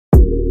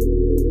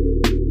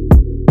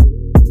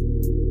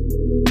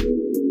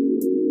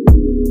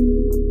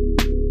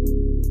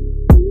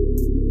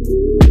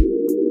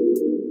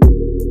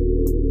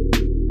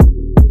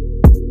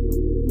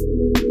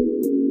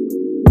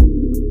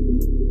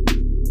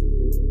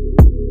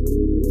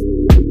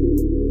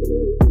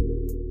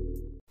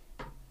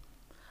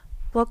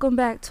Welcome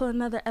back to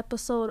another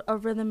episode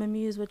of Rhythm and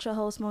Muse with your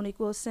host Monique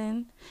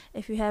Wilson.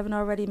 If you haven't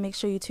already, make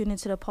sure you tune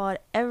into the pod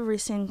every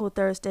single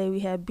Thursday.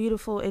 We have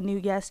beautiful and new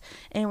guests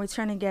and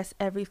returning guests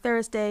every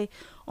Thursday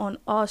on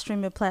all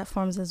streaming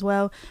platforms as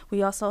well.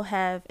 We also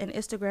have an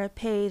Instagram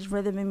page,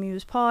 Rhythm and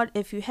Muse Pod.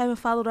 If you haven't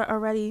followed it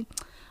already,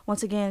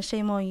 once again,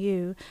 shame on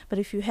you. But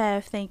if you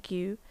have, thank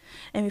you.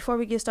 And before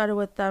we get started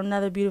with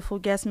another beautiful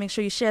guest, make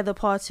sure you share the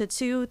pod to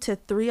 2 to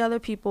 3 other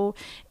people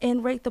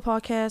and rate the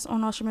podcast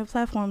on all streaming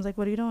platforms. Like,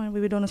 what are you doing?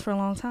 We've been doing this for a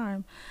long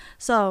time.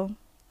 So,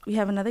 we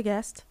have another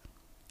guest.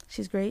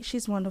 She's great.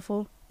 She's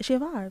wonderful. She a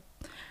vibe.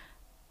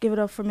 Give it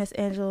up for Miss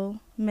Angel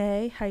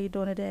Mae. How you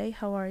doing today?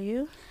 How are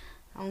you?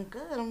 I'm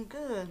good.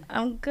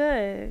 I'm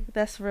good.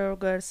 That's real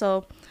good.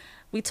 So,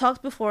 we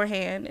talked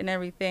beforehand and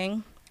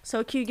everything.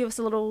 So, can you give us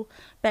a little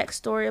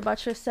backstory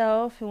about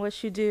yourself and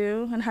what you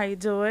do and how you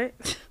do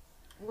it?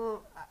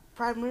 Well,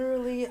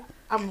 primarily,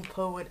 I'm a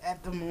poet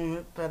at the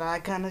moment, but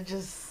I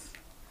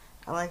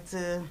like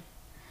to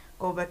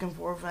go back and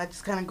forth. I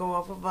just kind of go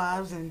off of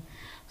vibes, and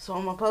so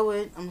I'm a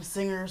poet, I'm a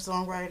singer,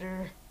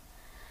 songwriter,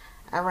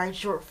 I write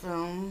short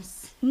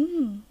films,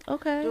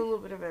 Okay. do a little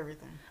bit of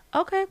everything.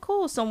 Okay,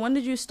 cool. So, when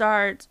did you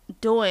start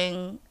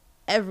doing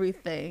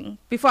everything?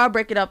 Before I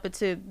break it up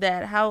into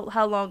that,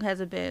 how long has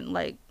it been?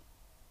 Like,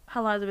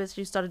 how long has it been since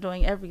you started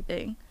doing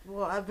everything?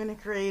 Well, I've been a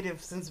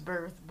creative since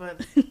birth, but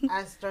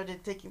I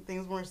started taking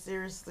things more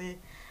seriously,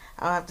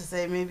 I'll have to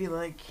say maybe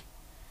like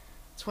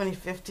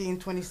 2015,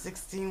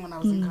 2016 when I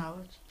was in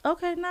college.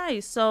 Okay,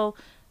 nice. So,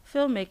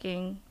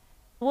 filmmaking.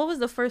 What was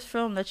the first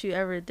film that you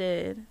ever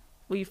did?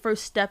 When you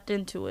first stepped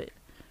into it?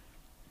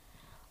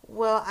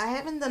 Well, I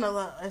haven't done a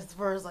lot as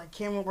far as like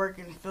camera work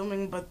and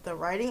filming, but the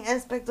writing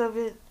aspect of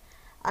it,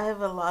 I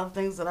have a lot of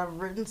things that I've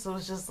written, so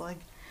it's just like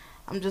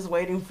I'm just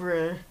waiting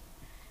for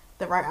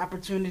the right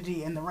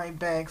opportunity and the right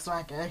bag so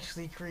I can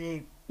actually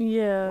create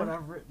Yeah. what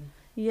I've written.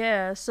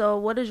 Yeah. So,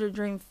 what is your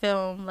dream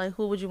film? Like,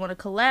 who would you want to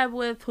collab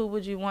with? Who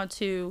would you want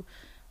to,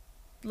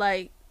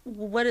 like,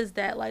 what is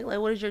that like? Like,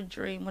 what is your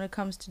dream when it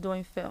comes to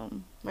doing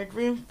film? My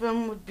dream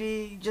film would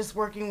be just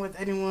working with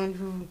anyone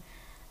who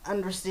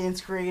understands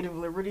creative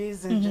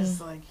liberties and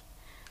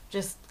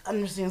just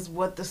understands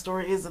what the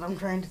story is that I'm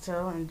trying to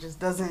tell and just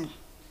doesn't,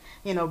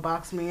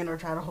 box me in or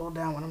try to hold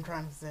down what I'm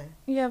trying to say.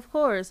 Yeah, of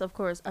course, of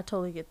course. I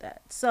totally get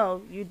that.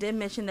 So, you did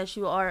mention that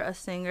you are a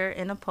singer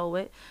and a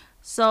poet.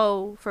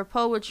 So, for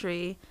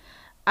poetry,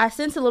 I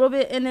sense a little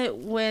bit in it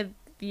with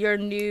your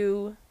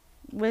new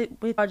with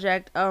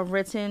project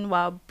written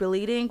while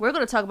bleeding. We're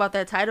going to talk about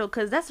that title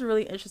because that's a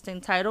really interesting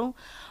title.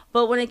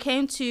 But when it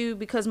came to,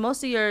 because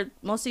most of your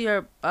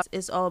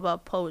is all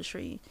about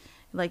poetry,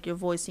 like your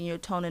voice and your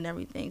tone and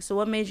everything. So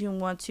what made you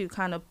want to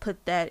kind of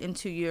put that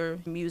into your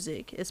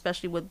music,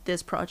 especially with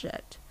this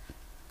project?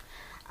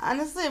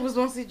 Honestly, it was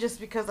mostly just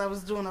because I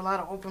was doing a lot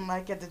of open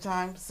mic at the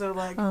time. So,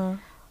 like,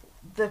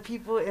 the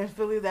people in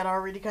Philly that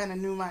already kind of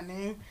knew my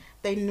name,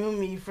 they knew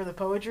me for the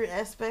poetry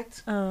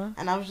aspect.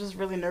 And I was just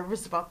really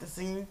nervous about the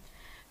scene.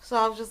 So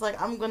I was just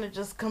like, I'm going to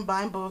just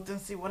combine both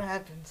and see what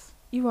happens.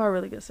 You are a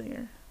really good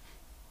singer.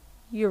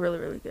 You're really,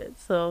 really good.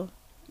 So,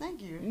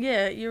 thank you.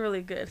 Yeah, you're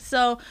really good.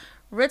 So,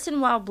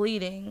 Written While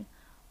Bleeding,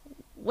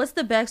 what's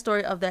the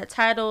backstory of that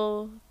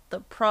title, the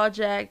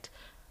project,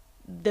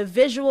 the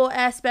visual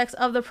aspects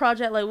of the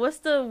project? Like, what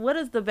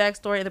is the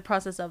backstory and the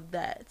process of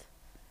that?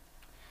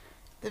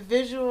 The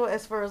visual,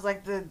 as far as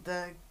like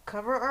the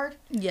cover art,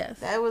 Yes,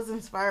 that was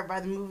inspired by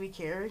the movie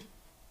Carrie.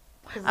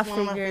 Because it's one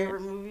of my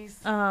favorite movies.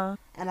 And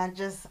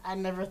I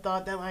never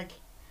thought that like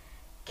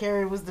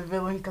Carrie was the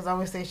villain because I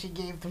always say she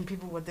gave them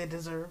people what they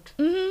deserved.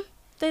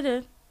 They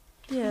did.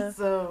 Yeah.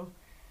 So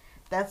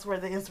that's where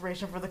the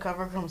inspiration for the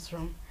cover comes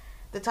from.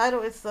 The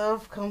title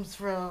itself comes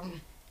from,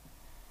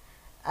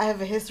 I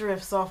have a history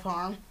of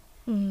self-harm.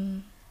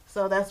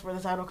 So that's where the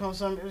title comes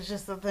from. It was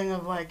just a thing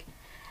of like,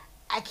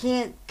 I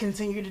can't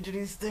continue to do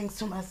these things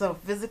to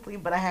myself physically,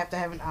 but I have to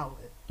have an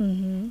outlet.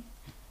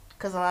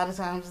 Because a lot of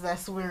times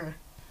that's where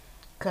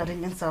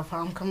cutting and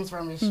self-harm comes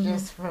from. It's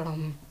just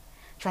from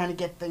trying to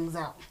get things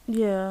out.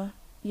 Yeah.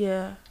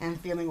 And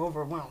feeling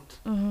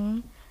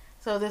overwhelmed.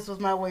 So this was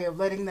my way of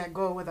letting that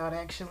go without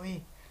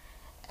actually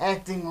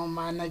acting on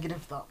my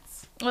negative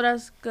thoughts. Oh,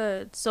 that's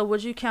good. So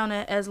would you count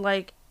it as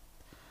like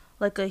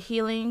a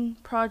healing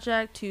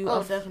project to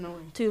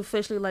definitely. To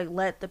officially like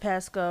let the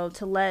past go,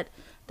 to let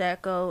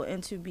that go,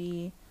 and to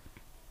be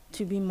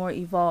more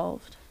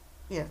evolved?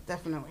 Yeah,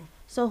 definitely.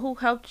 So who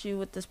helped you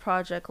with this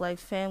project, like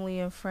family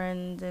and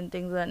friends and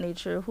things of that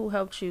nature? Who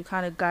helped you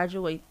kind of guide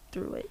your way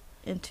through it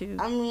into?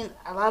 I mean,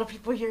 a lot of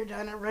people here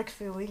down at Rec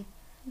Philly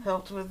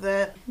helped with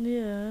that.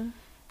 Yeah.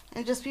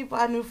 And just people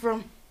I knew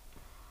from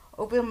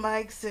open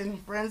mics and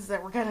friends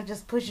that were kind of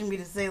just pushing me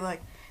to say,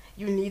 like,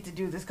 you need to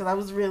do this, because I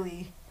was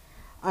really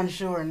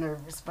unsure and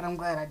nervous, but I'm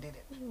glad I did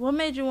it. What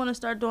made you want to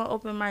start doing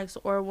open mics,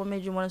 or what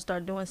made you want to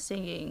start doing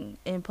singing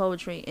and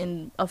poetry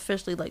and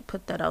officially like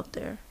put that out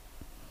there?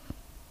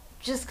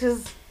 Just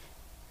because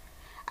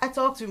I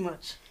talk too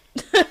much.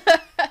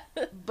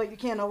 But you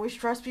can't always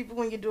trust people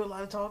when you do a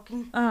lot of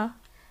talking. Uh-huh.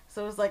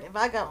 So it's like, if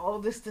I got all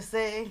this to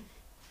say,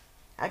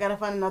 I gotta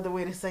find another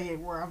way to say it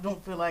where I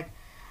don't feel like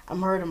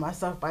I'm hurting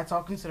myself by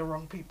talking to the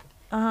wrong people.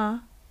 Uh-huh.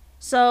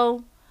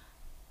 So,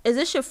 is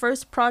this your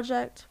first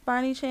project by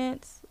any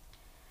chance?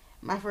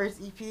 My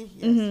first EP, yes.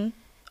 Mm-hmm.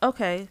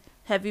 Okay.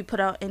 Have you put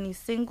out any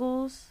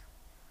singles?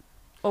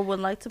 Or would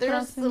like to put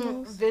out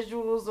singles? There's some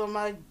visuals on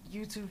my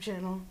YouTube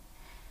channel.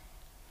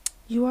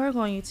 You are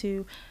going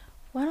YouTube.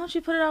 Why don't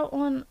you put it out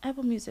on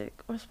Apple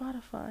Music or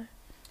Spotify?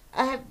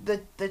 I have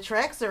the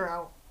tracks are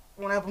out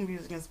on Apple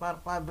Music and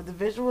Spotify, but the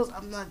visuals,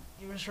 I'm not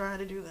even trying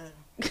to do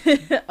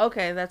that.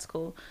 Okay, that's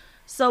cool.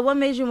 So what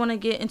made you want to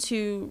get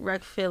into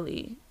Rec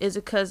Philly? Is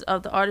it because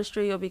of the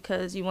artistry or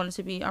because you wanted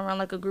to be around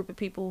like a group of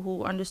people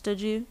who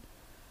understood you?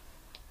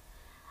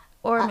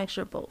 Or a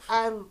mixture of both?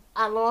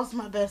 I lost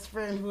my best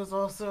friend who was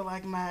also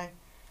like my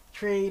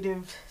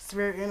creative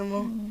spirit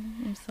animal.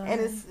 I'm sorry.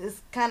 And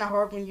it's kind of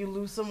hard when you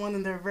lose someone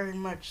and they're very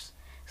much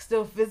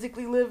still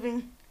physically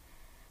living.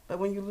 But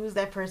when you lose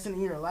that person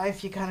in your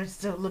life, you're kind of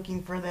still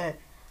looking for that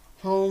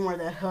home or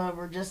that hub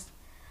or just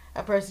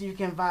a person you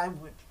can vibe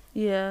with.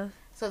 Yeah.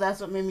 So that's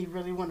what made me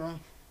really want to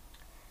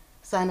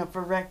sign up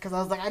for Rec, because I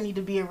was like, I need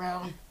to be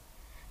around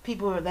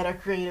people that are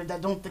creative that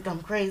don't think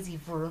I'm crazy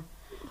for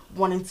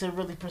wanting to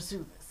really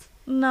pursue this.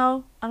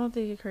 No, I don't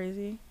think you're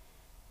crazy.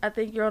 I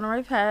think you're on the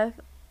right path.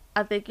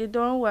 I think you're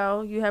doing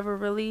well. You got a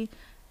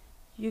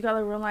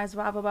real nice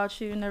vibe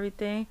about you and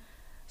everything.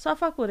 So I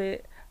fuck with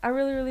it. I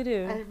really, really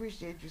do. I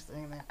appreciate you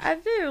saying that. I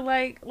do.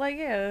 Like,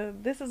 yeah,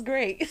 this is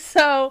great.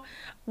 So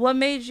what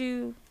made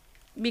you,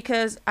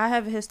 because I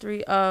have a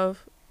history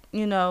of,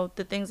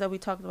 the things that we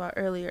talked about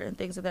earlier and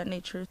things of that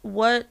nature.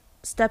 What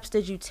steps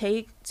did you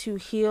take to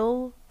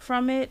heal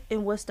from it?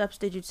 And what steps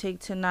did you take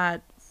to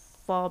not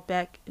fall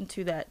back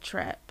into that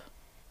trap?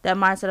 That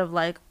mindset of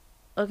like,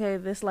 okay,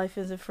 this life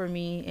isn't for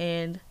me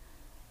and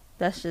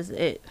that's just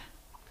it.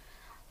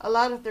 A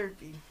lot of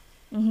therapy.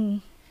 Mm-hmm.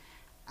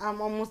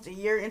 I'm almost a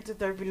year into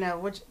therapy now,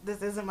 which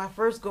this isn't my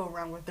first go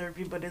around with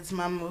therapy, but it's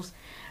my most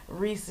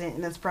recent,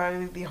 and it's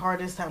probably the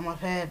hardest time I've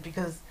had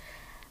because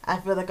I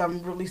feel like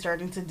I'm really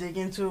starting to dig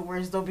into it,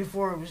 whereas though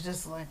before it was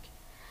just like,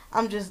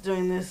 I'm just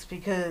doing this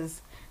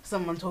because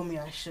someone told me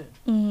I should.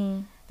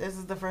 Mm-hmm. This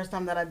is the first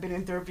time that I've been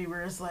in therapy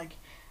where it's like,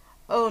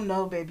 oh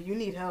no, baby, you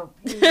need help.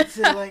 You need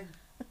to like,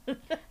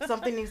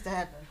 something needs to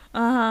happen.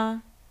 Uh-huh.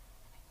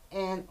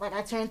 And like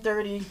I turned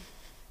 30.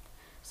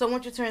 So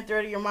once you turn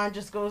 30, your mind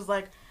just goes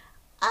like,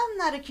 I'm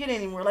not a kid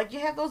anymore. Like you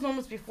have those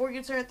moments before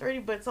you turn 30,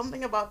 but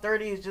something about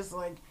 30 is just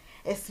like,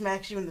 it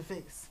smacks you in the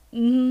face.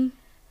 Mm-hmm.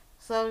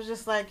 So I was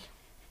just like,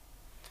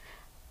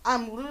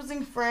 I'm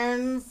losing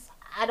friends.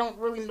 I don't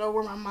really know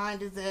where my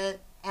mind is at.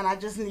 And I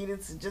just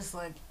needed to just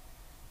like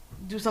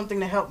do something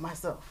to help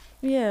myself.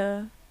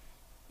 Yeah.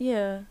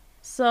 Yeah.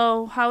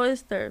 So how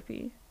is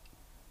therapy?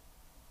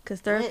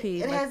 Because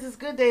therapy... It has its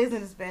good days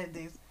and its bad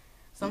days.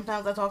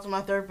 Sometimes I talk to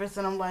my therapist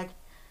and I'm like,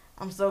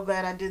 I'm so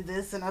glad I did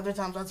this. And other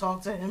times I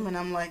talk to him and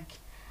I'm like,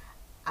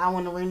 I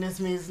want to wring this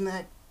man's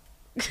neck.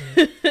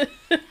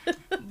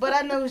 But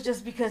I know it's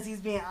just because he's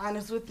being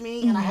honest with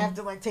me, and I have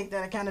to like take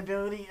that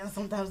accountability, and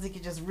sometimes it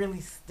can just really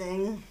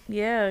sting.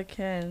 Yeah, it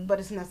can. But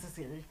it's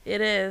necessary. It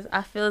is.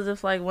 I feel as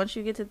if like once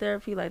you get to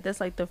therapy, like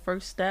that's like the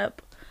first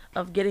step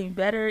of getting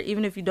better.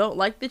 Even if you don't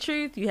like the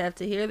truth, you have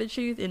to hear the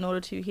truth in order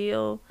to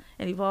heal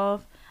and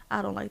evolve.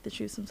 I don't like the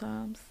truth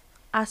sometimes.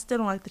 I still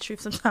don't like the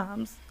truth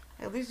sometimes.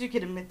 At least you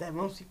can admit that.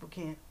 Most people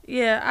can't.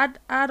 Yeah,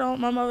 I don't.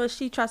 My mother,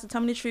 she tries to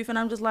tell me the truth, and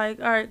I'm just like,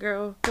 all right,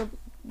 girl,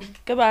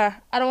 goodbye.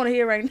 I don't want to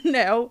hear right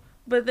now.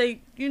 But they,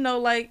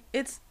 like,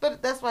 it's...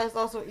 But that's why it's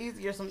also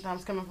easier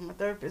sometimes coming from a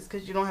therapist,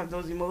 because you don't have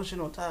those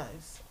emotional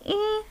ties.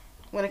 Mm-hmm.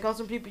 When it comes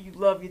from people you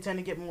love, you tend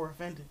to get more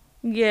offended.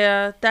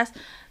 Yeah, that's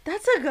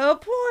a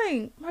good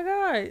point. My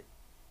God.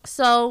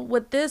 So,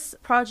 with this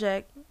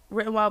project,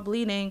 Written While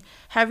Bleeding,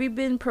 have you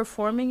been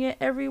performing it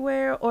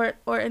everywhere or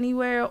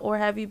anywhere? Or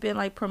have you been,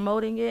 like,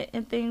 promoting it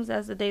and things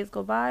as the days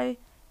go by?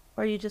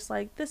 Or are you just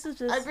like, this is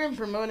just... I've been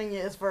promoting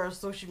it as far as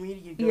social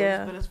media goes.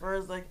 Yeah. But as far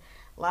as, like,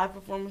 live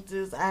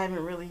performances, I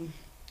haven't really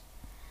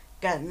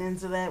gotten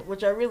into that,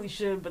 which I really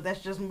should, but that's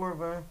just more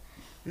of a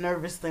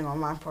nervous thing on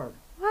my part.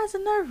 Why is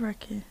it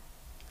nerve-wracking?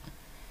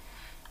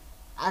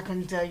 I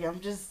couldn't tell you. I'm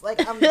just, like,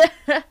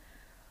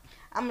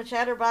 I'm a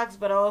chatterbox,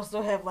 but I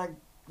also have, like,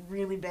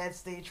 really bad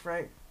stage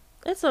fright.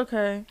 It's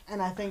okay.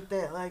 And I think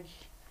that, like,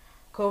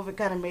 COVID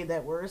kind of made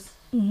that worse.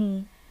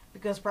 Mm-hmm.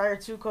 Because prior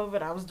to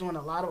COVID, I was doing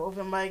a lot of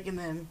open mic, and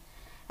then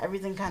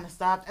everything kind of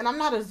stopped. And I'm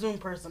not a Zoom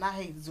person. I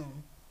hate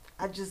Zoom.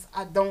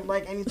 I don't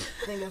like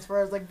anything as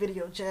far as, like,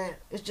 video chat.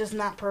 It's just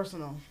not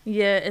personal.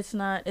 Yeah, it's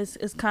not.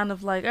 It's kind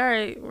of like, all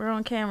right, we're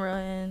on camera,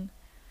 and,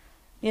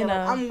 you know.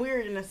 Like, I'm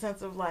weird in the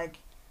sense of, like,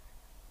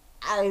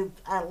 I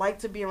like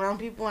to be around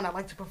people, and I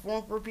like to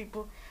perform for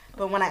people.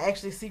 But when I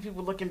actually see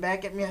people looking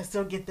back at me, I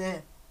still get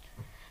that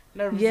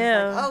nervous.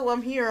 Yeah. Like, oh,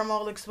 I'm here. I'm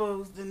all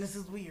exposed, and this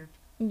is weird.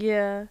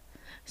 Yeah.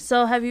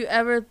 So have you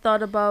ever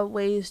thought about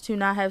ways to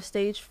not have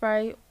stage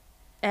fright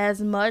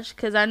as much?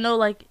 Because I know,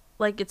 like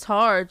it's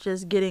hard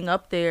just getting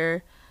up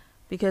there,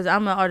 because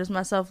I'm an artist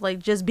myself, like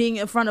just being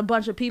in front of a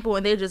bunch of people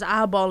and they're just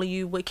eyeballing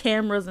you with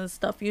cameras and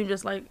stuff. You're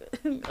just like,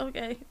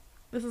 okay.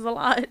 This is a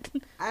lot.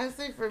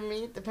 Honestly, for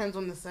me, it depends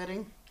on the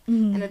setting.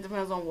 Mm-hmm. And it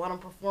depends on what I'm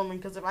performing.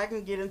 Because if I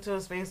can get into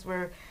a space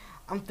where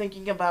I'm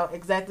thinking about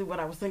exactly what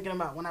I was thinking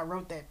about when I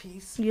wrote that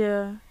piece,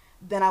 Yeah.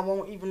 then I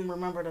won't even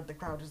remember that the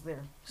crowd is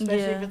there.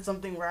 Especially if Yeah. it's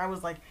something where I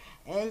was like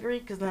angry,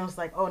 because then it's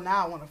like, oh,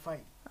 now I want to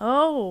fight.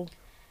 Oh.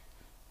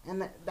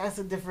 And that's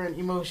a different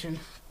emotion.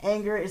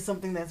 Anger is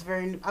something that's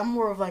very. I'm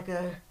more of like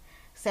a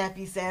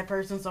sappy, sad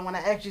person. So when I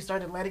actually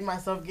started letting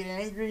myself get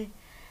angry,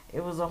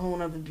 it was a whole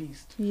nother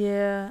beast.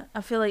 Yeah.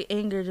 I feel like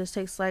anger just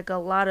takes like a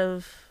lot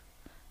of.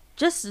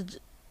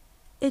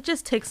 It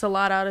just takes a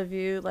lot out of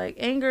you. Like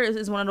anger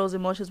is one of those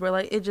emotions where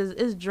like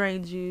it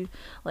drains you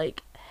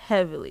like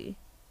heavily.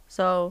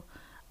 So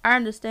I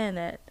understand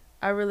that.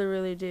 I really,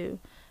 really do.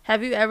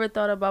 Have you ever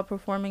thought about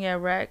performing at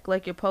RAC,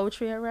 like your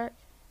poetry at RAC?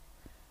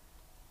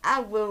 I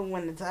will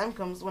when the time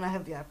comes, when I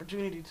have the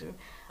opportunity to.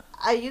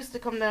 I used to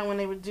come down when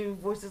they would do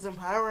Voices in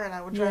Power, and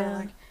I would try to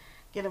like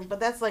get them, but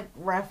that's like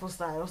raffle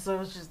style,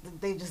 so it's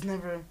just they just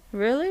never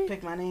really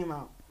pick my name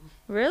out.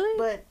 Really?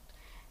 But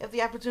if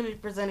the opportunity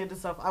presented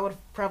itself, I would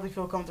probably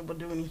feel comfortable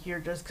doing it here,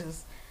 just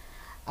because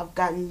I've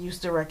gotten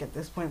used to rec at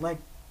this point, like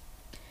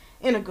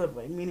in a good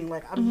way, meaning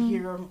like I'm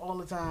here all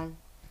the time,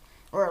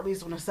 or at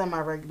least on a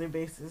semi-regular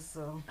basis.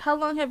 So how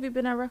long have you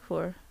been at REC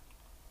for?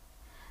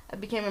 I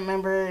became a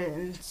member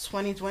in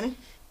 2020.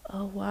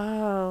 Oh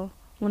wow!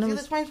 When It's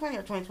either 2020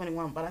 or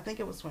 2021, but I think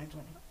it was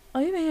 2020. Oh,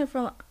 you've been here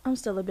for. I'm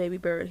still a baby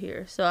bird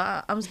here, so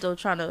I'm still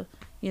trying to,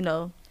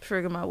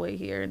 figure my way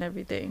here and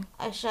everything.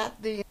 I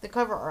shot the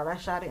cover art. I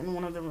shot it in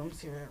one of the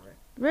rooms here at REC.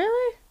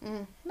 Really?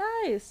 Mm-hmm.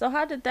 Nice. So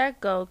how did that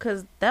go?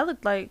 Cause that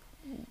looked like,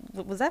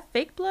 was that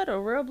fake blood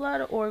or real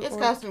blood or? It's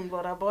costume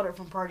blood. I bought it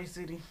from Party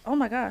City. Oh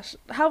my gosh,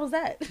 how was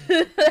that?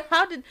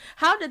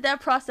 how did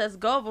that process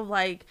go of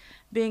like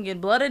being in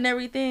blood and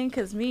everything?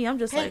 Cause me, I'm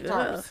just Paint like,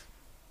 tarps. ugh.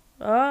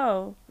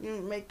 Oh.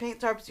 You make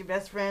paint tarps your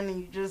best friend, and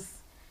you just.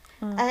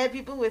 I had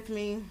people with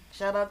me.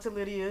 Shout out to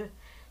Lydia.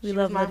 She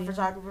was my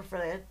photographer for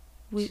that.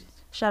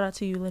 Shout out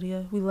to you,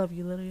 Lydia. We love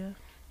you, Lydia.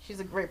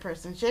 She's a great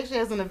person. She actually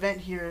has an event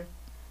here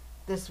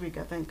this week,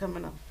 I think,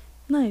 coming up.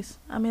 Nice.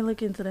 I may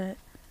look into that.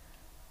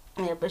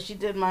 Yeah, but she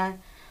did my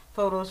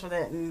photos for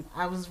that, and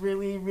I was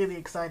really, really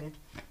excited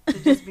to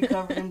just be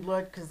covered in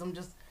blood, because I'm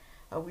just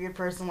a weird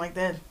person like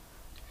that.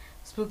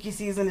 Spooky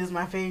season is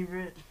my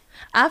favorite.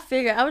 I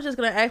figured. I was just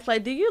going to ask,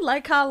 like, do you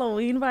like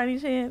Halloween by any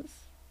chance?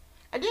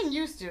 I didn't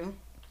used to.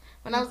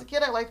 When I was a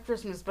kid, I liked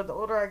Christmas, but the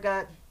older I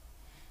got,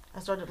 I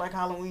started like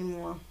Halloween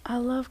more. I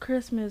love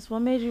Christmas. What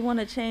made you want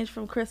to change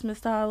from Christmas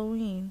to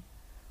Halloween?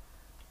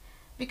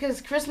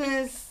 Because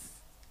Christmas,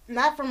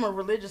 not from a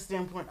religious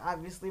standpoint,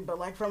 obviously, but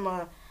like from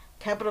a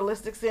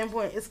capitalistic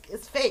standpoint,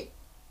 it's fake.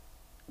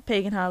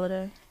 Pagan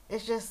holiday.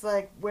 It's just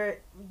like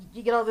where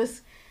you get all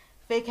this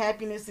fake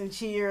happiness and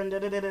cheer and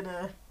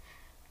da-da-da-da-da.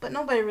 But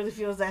nobody really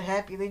feels that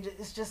happy.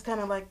 It's just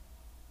kind of like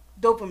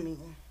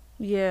dopamine.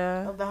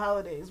 Yeah. Of the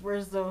holidays.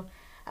 Whereas though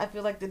I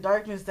feel like the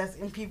darkness that's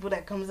in people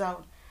that comes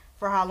out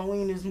for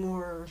Halloween is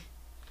more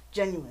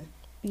genuine.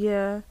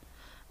 Yeah.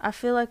 I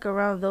feel like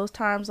around those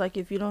times, like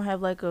if you don't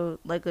have like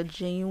a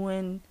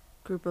genuine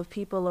group of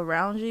people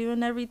around you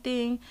and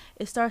everything,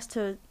 it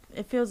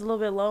feels a little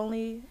bit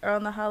lonely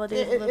around the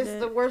holidays. It's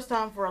the worst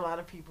time for a lot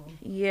of people.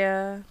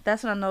 Yeah,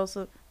 that's what I know.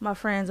 So my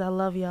friends, I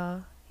love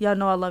y'all. Y'all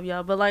know I love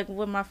y'all. But like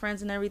with my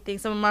friends and everything,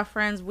 some of my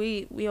friends,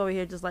 we over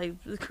here just like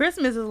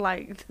Christmas is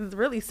like it's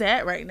really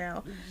sad right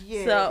now.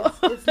 Yeah, so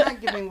it's not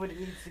giving what it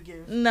needs to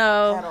give.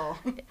 No, at all.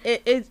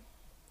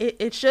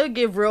 It should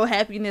give real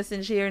happiness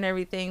and cheer and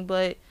everything,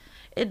 but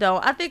it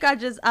don't. I think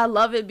I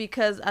love it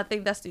because I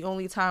think that's the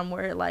only time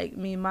where like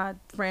me and my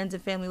friends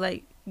and family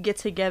like get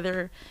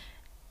together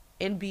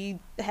and be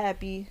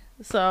happy.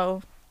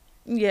 So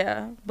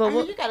yeah, but I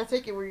mean, you gotta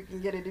take it where you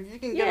can get it. If you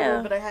can get a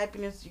little bit of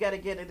happiness, you gotta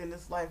get it in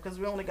this life because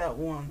we only got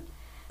one.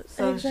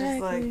 So It's just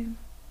like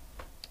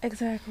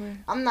exactly.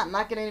 I'm not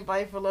knocking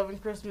anybody for loving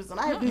Christmas, and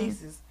I have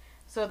nieces,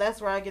 so that's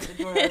where I get the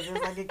joy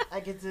of it. I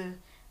get to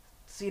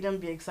see them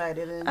be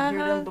excited and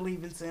hear them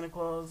believe in Santa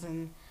Claus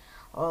and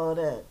all of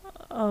that.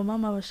 Oh, my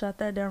mama shot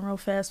that down real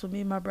fast with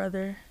me and my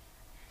brother.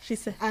 She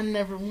said, "I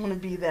never want to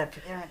be that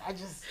parent. I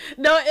just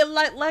no, it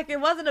like it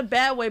wasn't a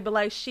bad way, but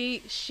like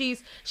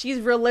she's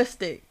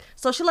realistic,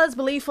 so she lets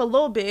believe for a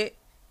little bit,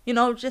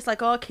 just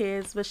like all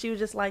kids. But she was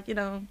just like,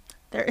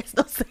 there is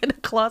no Santa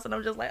Claus, and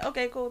I'm just like,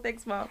 okay, cool,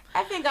 thanks, mom.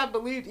 I think I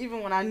believed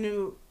even when I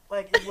knew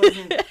like it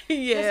wasn't.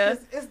 Yeah,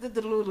 it's the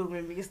Delulu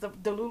in me. It's the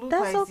Delulu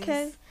That's Pisces.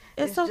 Okay.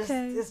 It's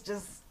okay. It's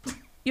just.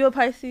 You a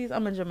Pisces?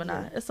 I'm a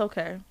Gemini. Yeah. It's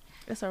okay.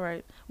 It's all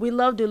right. We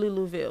love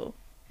Deluluville.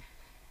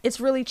 It's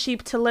really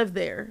cheap to live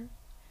there.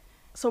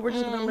 So we're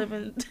just going to live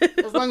in...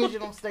 as long as you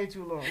don't stay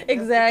too long.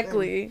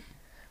 Exactly.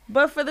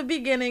 But for the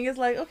beginning, it's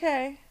like,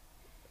 okay,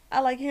 I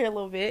like here a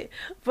little bit.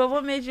 But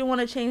what made you want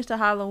to change to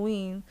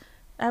Halloween?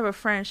 I have a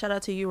friend, shout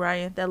out to you,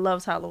 Ryan, that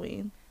loves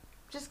Halloween.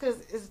 Just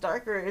because it's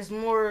darker, it's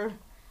more...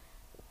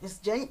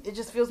 It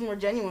just feels more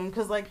genuine.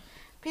 Because, like,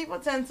 people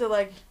tend to,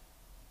 like,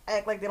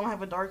 act like they don't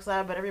have a dark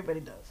side, but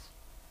everybody does.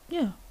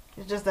 Yeah.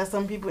 It's just that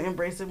some people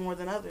embrace it more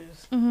than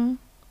others. Mm-hmm.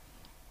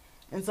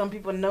 And some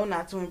people know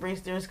not to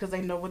embrace theirs because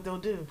they know what they'll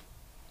do.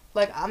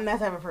 Like, I'm that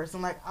type of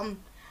person. Like,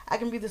 I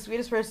can be the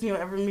sweetest person you'll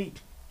ever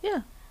meet.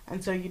 Yeah.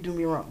 Until you do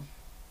me wrong.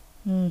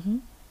 Mm-hmm.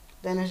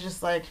 Then it's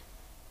just like,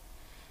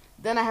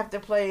 then I have to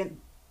play,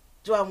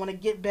 do I want to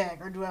get back?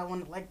 Or do I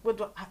want to, like, what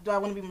do I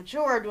want to be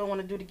mature? Or do I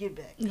want to do the get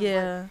back?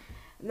 Yeah. Like,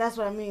 and that's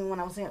what I mean when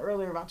I was saying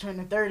earlier about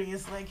turning 30.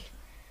 It's like,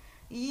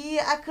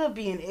 yeah, I could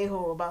be an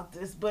a-hole about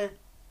this, but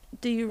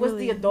what's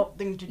the adult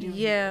thing to do?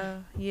 Yeah,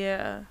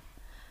 yeah.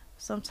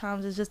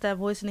 Sometimes it's just that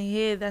voice in the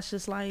head that's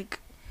just like,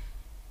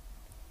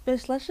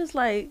 bitch, let's just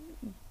like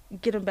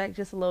get him back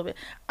just a little bit.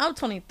 I'm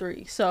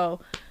 23, so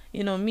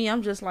you know me,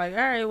 I'm just like, all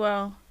right,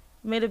 well,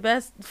 may the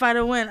best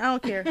fighter win. I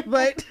don't care.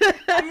 But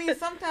I mean,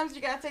 sometimes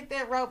you gotta take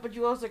that route, but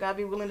you also gotta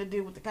be willing to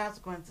deal with the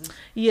consequences of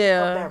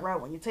that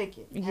route when you take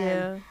it.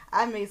 Yeah. And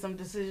I made some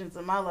decisions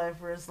in my life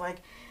where it's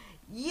like,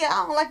 yeah,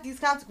 I don't like these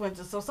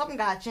consequences, so something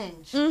gotta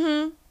change.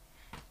 Mm-hmm.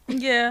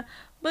 Yeah,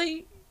 but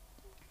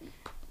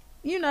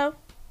you know,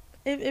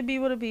 it be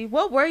what it be.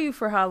 What were you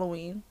for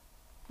Halloween?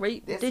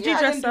 Did you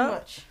dress I didn't up? do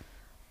much.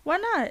 Why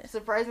not?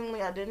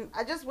 Surprisingly, I didn't.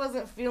 I just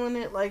wasn't feeling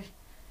it. Like,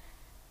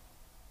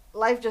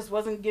 life just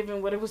wasn't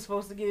giving what it was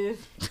supposed to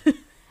give.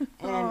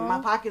 And my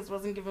pockets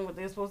wasn't giving what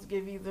they were supposed to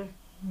give either.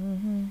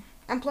 Mm-hmm.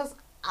 And plus,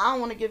 I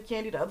don't want to give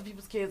candy to other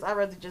people's kids. I'd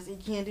rather just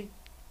eat candy.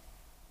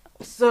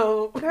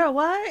 So... Girl,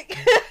 what?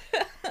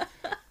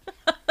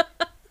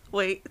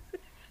 Wait.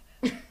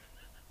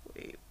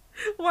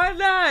 Why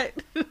not?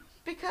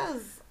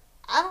 Because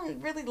I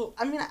don't really...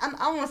 I mean, I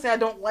don't want to say I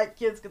don't like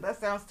kids because that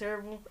sounds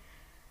terrible.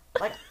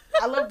 Like,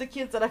 I love the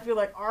kids that I feel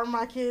like are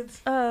my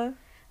kids. But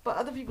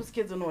other people's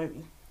kids annoy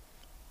me.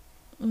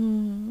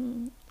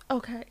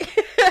 Okay.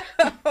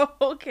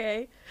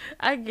 Okay.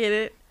 I get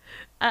it.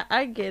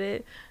 I get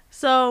it.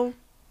 So,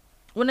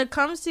 when it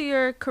comes to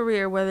your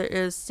career, whether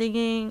it's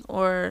singing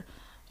or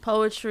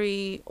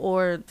poetry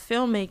or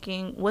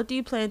filmmaking, what do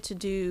you plan to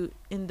do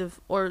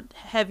or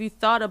have you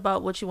thought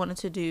about what you wanted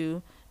to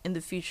do in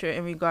the future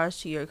in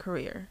regards to your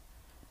career?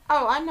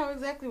 Oh, I know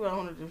exactly what I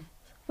want to do.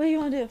 What do you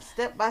want to do?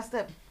 Step by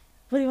step.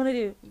 What do you want to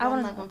do?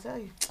 I'm not going to tell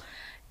you.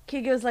 Can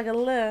you give us like a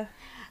little?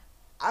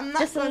 I'm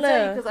not going to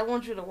tell you because I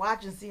want you to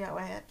watch and see how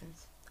it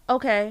happens.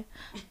 Okay.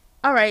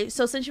 All right.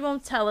 So since you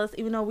won't tell us,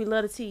 even though we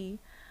love the tea,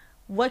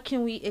 what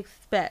can we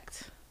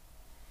expect?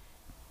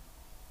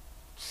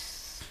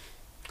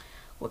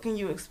 What can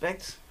you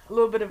expect? A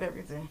little bit of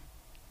everything.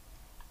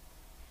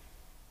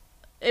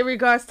 In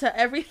regards to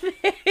everything?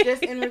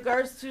 Just in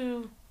regards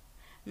to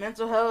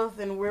mental health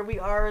and where we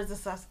are as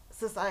a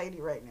society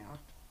right now.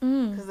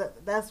 Because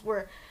that's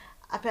where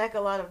I pack a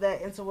lot of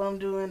that into what I'm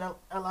doing.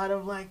 A lot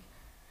of, like,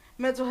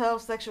 mental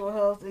health, sexual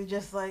health, and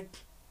just, like,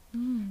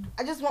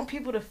 I just want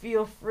people to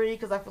feel free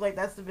because I feel like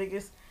that's the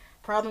biggest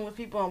problem with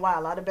people and why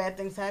a lot of bad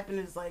things happen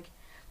is, like,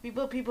 we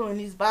put people in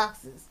these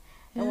boxes.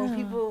 Yeah.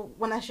 And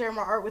when I share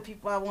my art with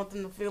people, I want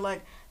them to feel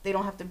like they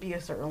don't have to be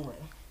a certain way.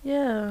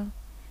 Yeah.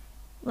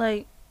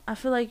 Like, I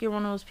feel like you're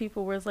one of those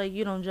people where it's like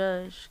you don't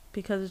judge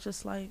because it's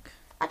just like...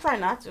 I try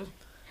not to.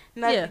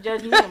 Not if you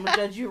judge me, I'm going to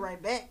judge you right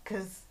back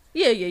because...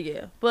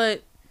 Yeah.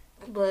 But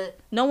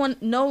no one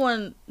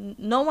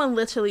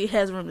literally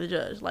has room to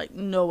judge. Like,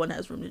 no one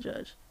has room to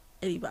judge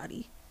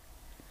anybody.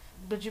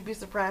 But you'd be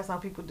surprised how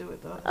people do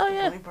it, though. That's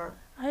the funny part.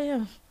 I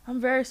am.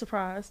 I'm very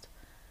surprised.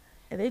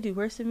 And they do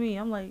worse than me.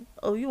 I'm like,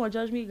 oh, you want to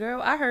judge me,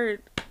 girl? I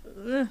heard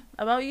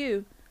about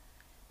you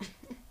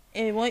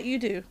and what you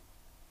do.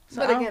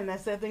 So but again,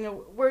 that's that thing.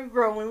 We're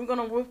growing. We're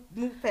going to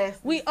move past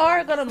it. We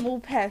are going to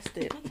move past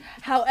it.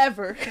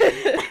 However,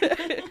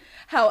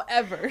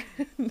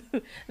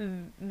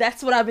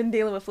 that's what I've been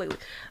dealing with lately.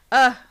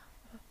 I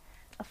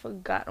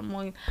forgot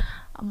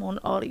I'm on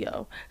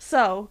audio.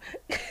 So,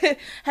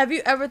 have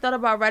you ever thought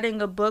about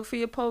writing a book for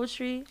your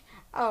poetry?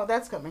 Oh,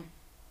 that's coming.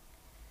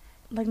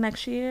 Like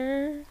next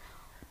year?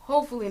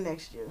 Hopefully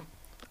next year.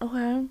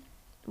 Okay.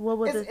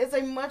 It's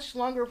a much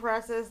longer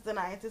process than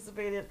I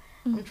anticipated.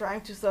 Mm-hmm. I'm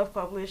trying to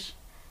self-publish,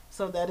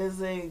 so that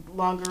is a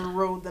longer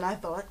road than I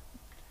thought.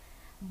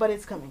 But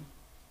it's coming.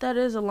 That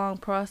is a long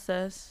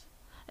process.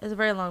 It's a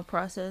very long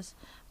process.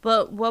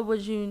 But what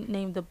would you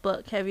name the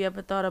book? Have you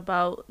ever thought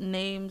about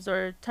names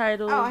or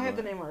titles? Oh, I have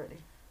the name already.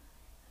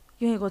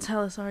 You ain't gonna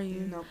tell us, are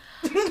you? No.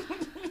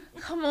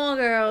 Come on,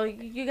 girl.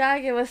 You gotta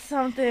give us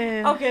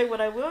something. Okay,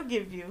 what I will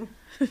give you,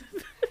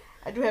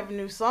 I do have a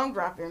new song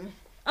dropping.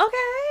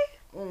 Okay.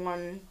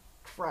 On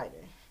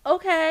Friday.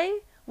 Okay.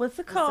 What's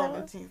it called?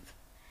 The 17th.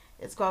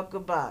 It's called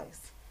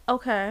Goodbyes.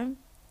 Okay.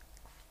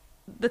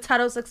 The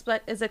title is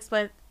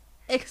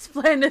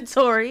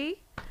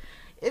explanatory.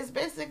 It's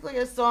basically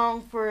a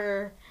song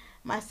for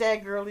my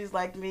sad girlies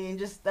like me, and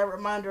just that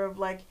reminder of,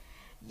 like,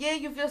 yeah,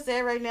 you feel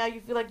sad right now,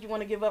 you feel like you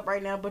want to give up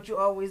right now, but you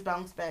always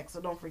bounce back, so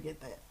don't forget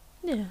that.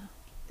 Yeah.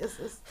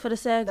 It's for the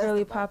sad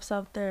girly pops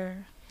out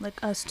there,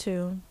 like us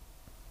too.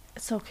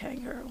 It's okay,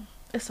 girl.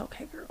 It's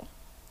okay, girl.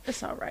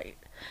 It's all right.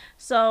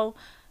 So,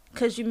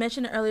 because you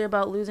mentioned earlier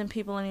about losing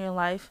people in your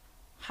life,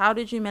 how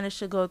did you manage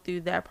to go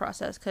through that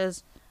process?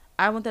 Because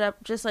I went through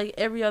that just like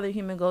every other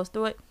human goes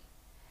through it.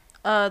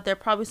 there are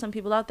probably some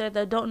people out there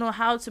that don't know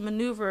how to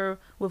maneuver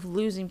with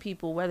losing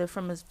people, whether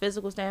from a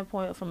physical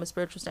standpoint or from a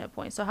spiritual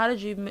standpoint. So how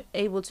did you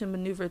able to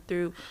maneuver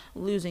through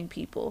losing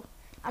people?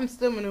 I'm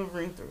still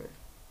maneuvering through it.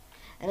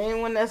 And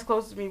anyone that's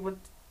close to me would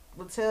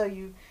tell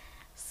you,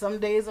 some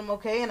days I'm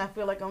okay and I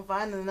feel like I'm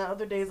fine, and the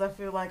other days I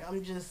feel like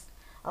I'm just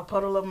a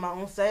puddle of my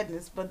own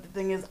sadness. But the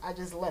thing is, I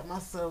just let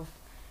myself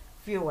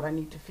feel what I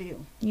need to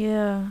feel.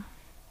 Yeah.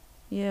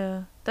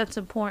 Yeah. That's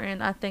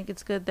important. I think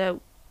it's good that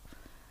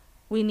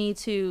we need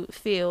to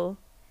feel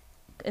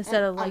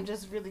instead of like... I'm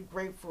just really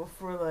grateful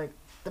for like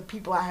the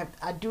people I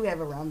do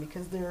have around me,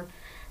 because they're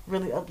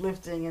really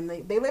uplifting, and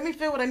they let me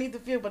feel what I need to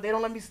feel, but they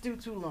don't let me stew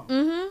too long.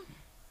 Mm-hmm.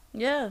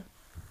 Yeah.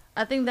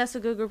 I think that's a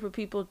good group of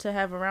people to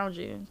have around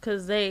you,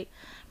 because they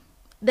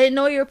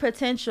know your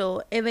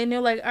potential, and they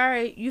know, like, all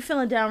right, you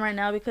feeling down right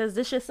now because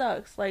this shit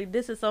sucks. Like,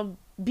 this is some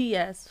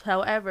BS.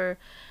 However,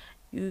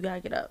 you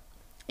gotta get up,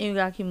 and you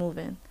gotta keep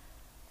moving.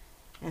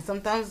 And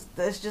sometimes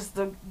that's just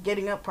the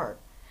getting up part.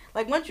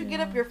 Like, once you get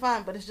up, you're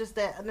fine, but it's just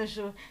that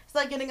initial... It's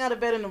like getting out of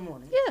bed in the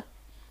morning. Yeah.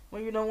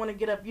 When you don't want to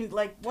get up,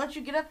 once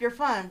you get up, you're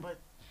fine, but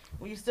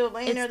when you're still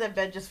laying there, that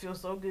bed just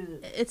feels so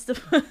good. It's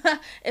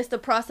the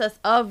process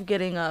of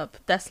getting up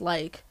that's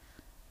like,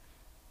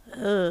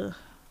 ugh,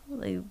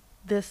 like,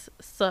 this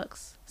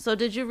sucks. So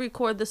did you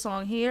record the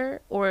song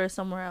here or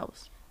somewhere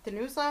else? The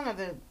new song or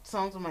the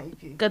songs on my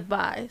EP?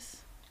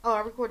 Goodbyes. Oh, I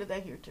recorded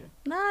that here too.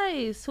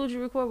 Nice. Who'd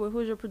you record with?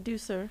 Who's your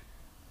producer?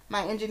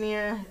 My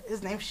engineer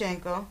is named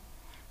Shanko.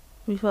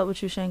 We fuck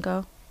with you,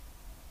 Shanko.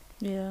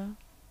 Yeah.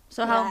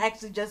 So how... I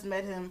actually just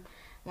met him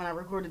when I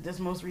recorded this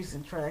most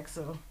recent track,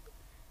 so...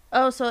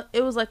 Oh, so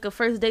it was like a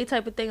first date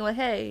type of thing, like,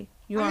 hey,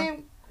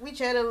 we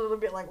chatted a little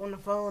bit, like, on the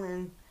phone,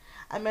 and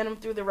I met him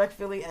through the Rec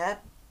Philly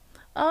app.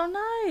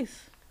 Oh,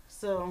 nice.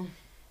 So...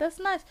 That's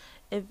nice.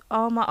 If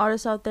all my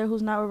artists out there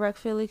who's not with Rec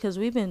Philly, because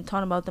we've been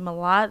talking about them a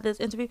lot this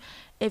interview,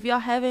 if y'all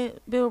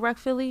haven't been with Rec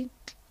Philly,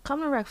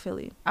 come to Rec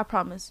Philly. I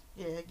promise.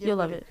 Yeah, you'll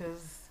love it.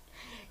 Because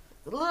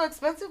it's a little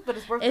expensive, but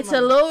it's worth the money. It's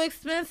a little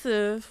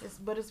expensive.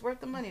 But it's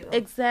worth the money, though.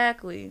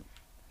 Exactly.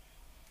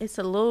 It's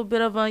a little bit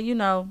of a,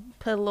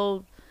 put a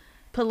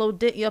little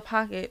dent in your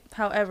pocket.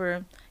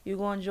 However, you're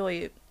going to enjoy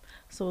it.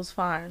 So it's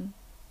fine.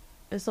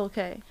 It's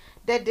okay.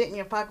 That dent in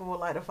your pocket will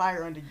light a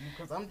fire under you,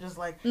 because I'm just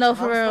like, no, if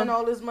for I'm real. spending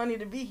all this money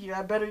to be here,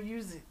 I better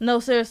use it. No,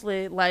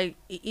 seriously. Like,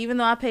 even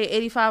though I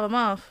pay $85 a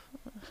month,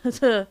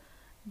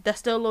 that's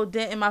still a little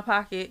dent in my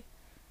pocket.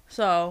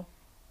 So,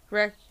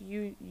 Rec,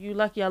 you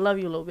lucky. I love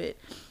you a little bit.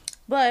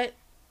 But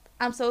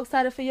I'm so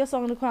excited for your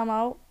song to come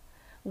out.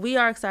 We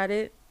are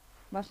excited,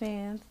 my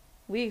fans.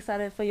 We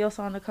excited for your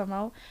song to come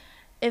out.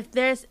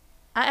 I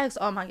ask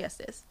all my guests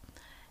this.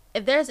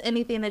 If there's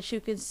anything that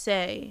you can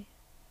say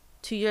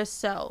to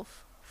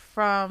yourself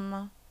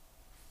from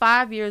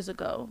 5 years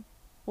ago,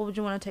 what would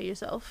you want to tell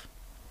yourself?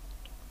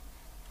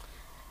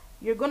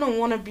 You're going to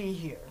want to be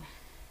here,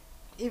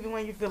 even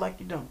when you feel like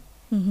you don't.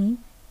 Mm-hmm.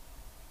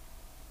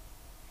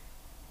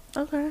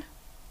 Okay.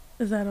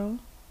 Is that all?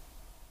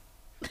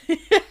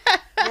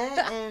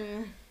 Yeah,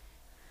 and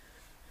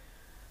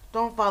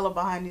don't follow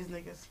behind these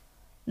niggas.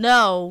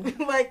 No.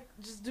 Like,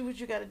 just do what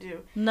you gotta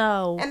do.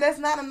 No. And that's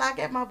not a knock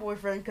at my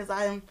boyfriend, because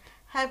I am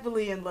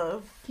happily in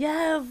love.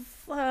 Yes.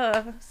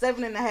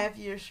 7.5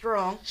 years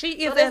strong. She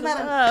is in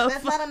love.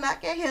 That's not a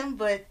knock at him,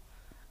 but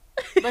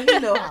he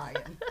know how I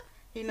am.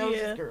 He knows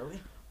it's girly.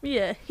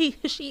 Yeah,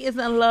 she is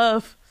in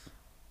love.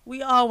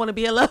 We all want to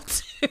be in love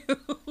too.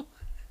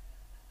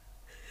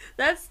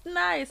 That's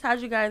nice.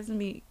 How'd you guys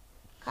meet?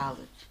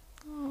 College.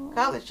 Aww.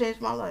 College changed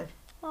my life.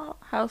 Oh,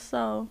 how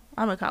so?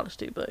 I'm in college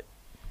too, but...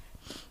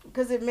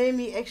 Because it made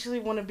me actually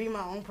want to be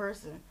my own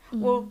person.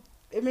 Mm-hmm. Well,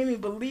 it made me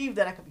believe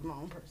that I could be my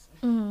own person.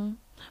 Mm-hmm.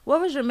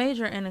 What was your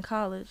major in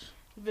college?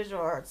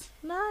 Visual arts.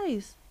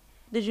 Nice.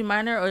 Did you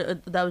minor, or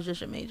that was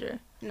just your major?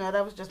 No,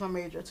 that was just my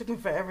major. It took me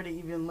forever to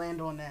even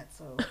land on that.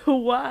 So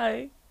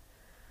why?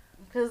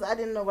 Because I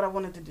didn't know what I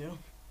wanted to do.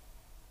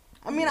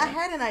 I mean, I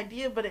had an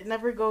idea, but it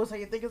never goes how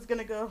you think it's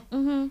gonna go.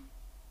 Mm-hmm.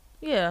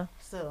 Yeah.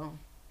 So.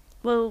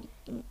 Well,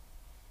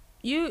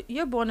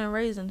 you're born and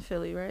raised in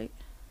Philly, right?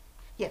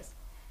 Yes.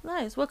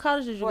 Nice. What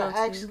college did you go to? Well,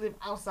 I actually live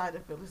outside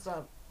of Philly,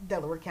 so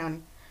Delaware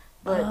County.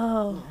 But,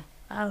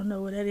 I don't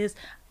know what that is.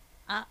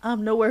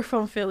 I'm nowhere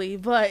from Philly,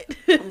 but...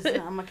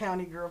 Listen, I'm a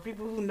county girl.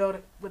 People who know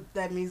what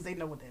that means, they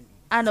know what that means.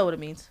 I know what it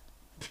means.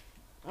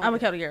 Okay. I'm a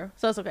county girl,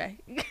 so it's okay.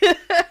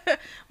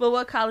 But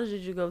what college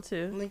did you go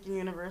to? Lincoln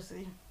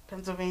University,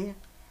 Pennsylvania.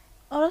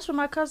 Oh, that's where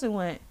my cousin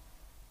went.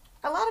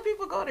 A lot of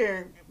people go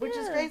there, which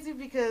is crazy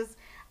because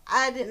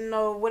I didn't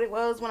know what it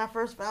was when I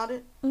first found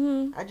it.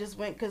 Mm-hmm. I just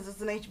went because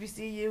it's an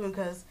HBCU and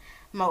because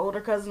my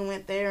older cousin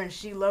went there and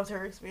she loved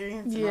her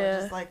experience. And I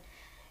was just like,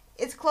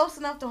 it's close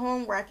enough to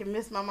home where I can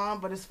miss my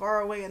mom, but it's far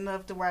away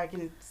enough to where I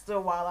can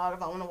still wild out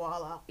if I want to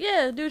wild out.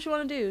 Yeah, do what you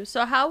want to do.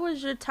 So how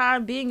was your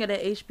time being at a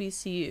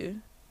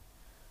HBCU?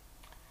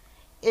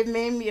 It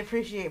made me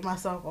appreciate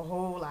myself a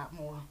whole lot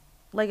more.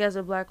 Like as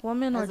a black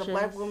woman or as a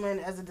black woman,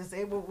 as a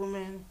disabled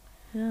woman.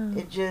 Yeah.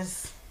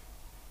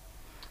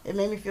 It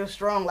made me feel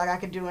strong, like I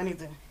could do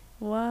anything.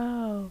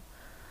 Wow.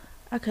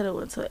 I could have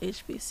went to a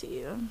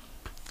HBCU.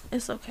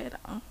 It's okay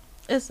though.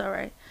 It's all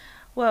right.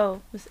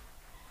 Well, Miss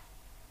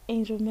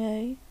Angel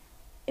Mae,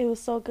 it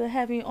was so good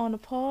having you on the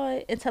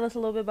pod and tell us a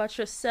little bit about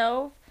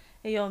yourself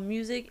and your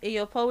music and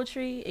your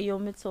poetry and your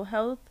mental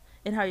health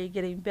and how you're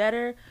getting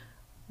better.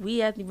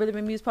 We at the Rhythm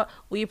and Muse pod,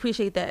 we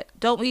appreciate that,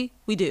 don't we?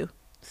 We do.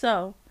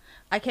 So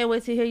I can't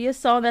wait to hear your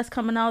song that's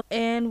coming out,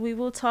 and we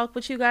will talk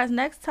with you guys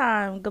next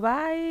time.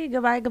 Goodbye,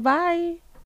 goodbye, goodbye.